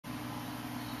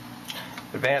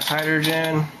advanced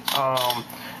hydrogen.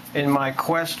 In my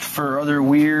quest for other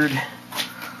weird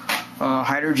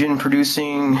hydrogen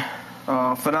producing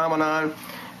phenomenon,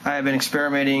 I have been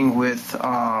experimenting with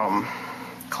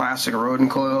classic Rodin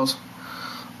coils.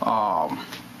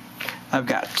 I've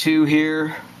got two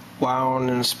here wound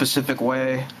in a specific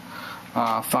way.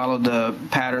 Followed the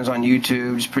patterns on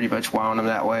YouTube, just pretty much wound them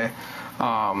that way.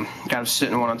 Got them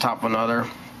sitting one on top of another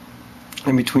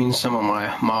in between some of my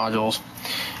modules.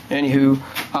 Anywho,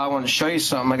 I wanted to show you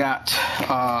something. I got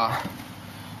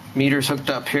meters hooked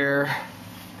up here.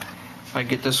 If I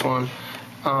get this one,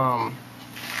 I'm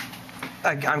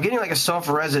getting like a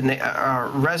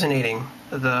self-resonating.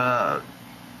 The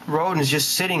Rodin is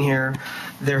just sitting here.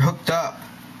 They're hooked up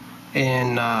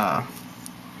in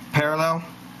parallel,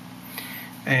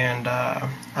 and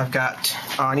I've got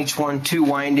on each one 2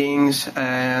 windings,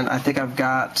 and I think I've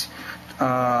got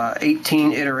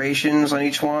 18 iterations on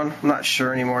each one. I'm not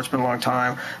sure anymore, it's been a long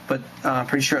time, but I'm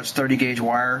pretty sure it's 30 gauge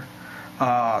wire.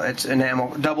 It's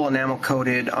double enamel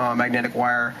coated magnetic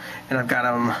wire, and I've got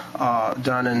them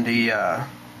done in the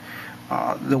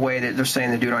way that they're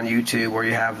saying they do it on YouTube, where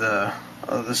you have the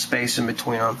space in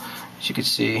between them, as you can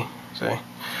see.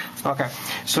 Okay,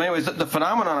 so anyways, the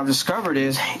phenomenon I've discovered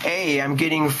is, I'm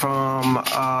getting from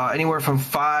anywhere from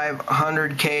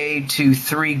 500K to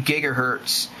 3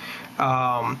 gigahertz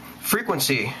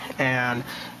frequency, and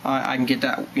I can get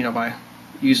that, by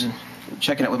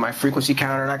checking it with my frequency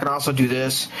counter. And I can also do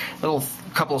this little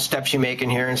couple of steps you make in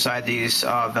here inside these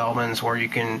Velvins, where you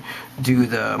can do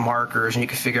the markers and you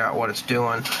can figure out what it's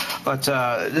doing. But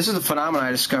this is a phenomenon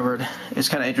I discovered. It's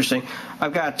kind of interesting.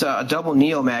 I've got double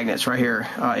neo magnets right here,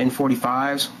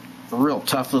 N45s, real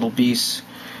tough little beasts,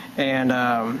 and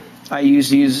I use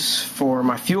these for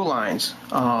my fuel lines.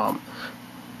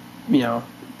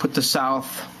 Put the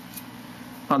south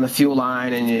on the fuel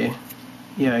line, and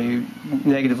you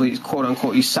negatively, quote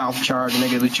unquote, you south charge and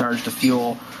negatively charge the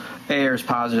fuel. Air is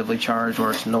positively charged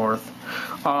where it's north.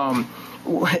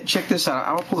 Check this out.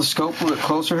 I'm gonna pull the scope a little bit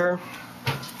closer here.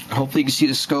 Hopefully you can see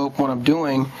the scope. What I'm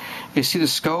doing is, see the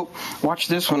scope? Watch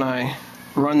this when I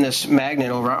run this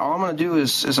magnet over. All I'm gonna do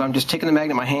is I'm just taking the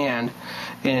magnet in my hand,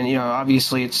 and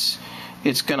obviously it's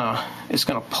gonna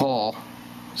pull.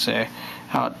 See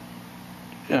how it,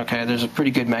 okay, there's a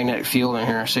pretty good magnetic field in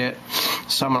here, see it?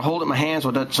 So I'm going to hold it in my hands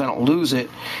so I don't lose it.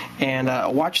 And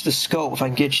watch the scope. If I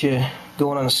can get you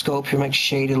going on the scope here, make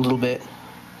shade it a little bit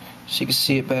so you can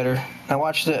see it better. Now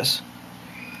watch this.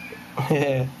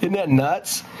 Isn't that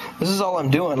nuts? This is all I'm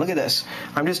doing. Look at this.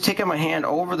 I'm just taking my hand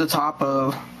over the top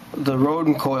of the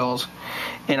Rodin coils,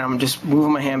 and I'm just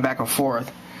moving my hand back and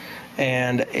forth.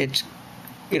 And it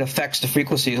affects the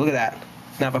frequency. Look at that.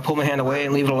 Now if I pull my hand away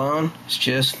and leave it alone, it's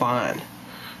just fine.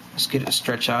 Let's get it to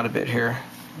stretch out a bit here.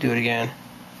 Do it again.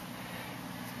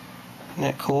 Isn't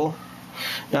that cool?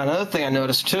 Now another thing I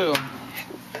noticed too,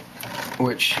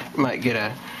 which you might get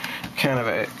a kind of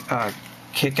a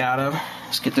kick out of,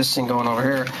 let's get this thing going over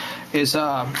here, is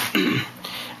I've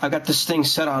got this thing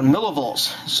set on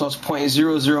millivolts, so it's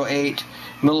 0.008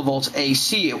 millivolts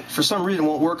AC. For some reason it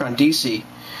won't work on DC,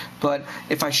 but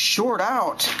if I short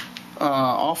out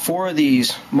all 4 of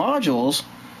these modules,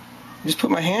 just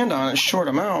put my hand on it, short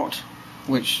them out,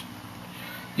 which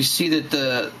you see that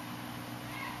the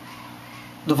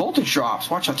voltage drops.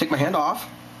 Watch, I'll take my hand off,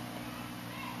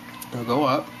 it'll go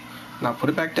up, and I'll put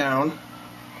it back down,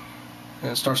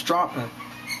 and it starts dropping.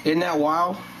 Isn't that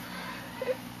wild?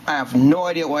 I have no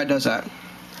idea why it does that.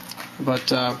 But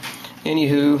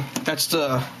anywho,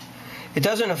 it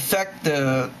doesn't affect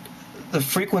the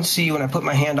frequency when I put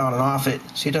my hand on and off it.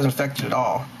 See, it doesn't affect it at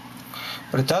all.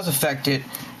 But it does affect it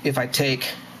if I take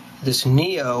this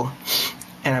Neo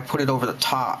and I put it over the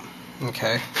top.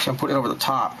 Okay, so I'm putting it over the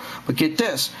top. But get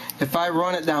this, if I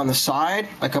run it down the side,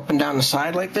 like up and down the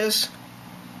side like this,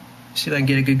 see if I can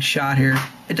get a good shot here.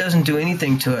 It doesn't do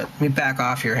anything to it. Let me back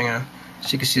off here, hang on,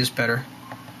 so you can see this better.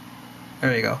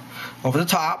 There you go. Over the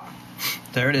top,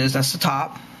 there it is, that's the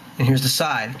top. And here's the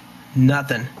side,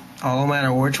 nothing. No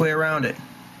matter which way around it.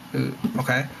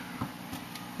 Okay?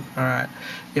 Alright.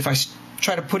 If I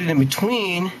try to put it in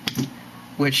between,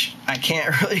 which I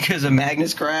can't really because the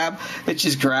magnets grab, it's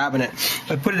just grabbing it.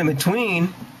 If I put it in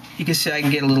between, you can see I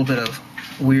can get a little bit of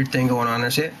weird thing going on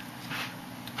there, see it?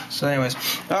 So anyways,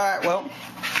 alright, well,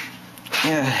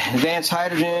 yeah, advanced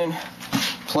hydrogen,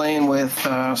 playing with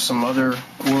some other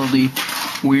worldly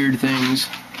weird things.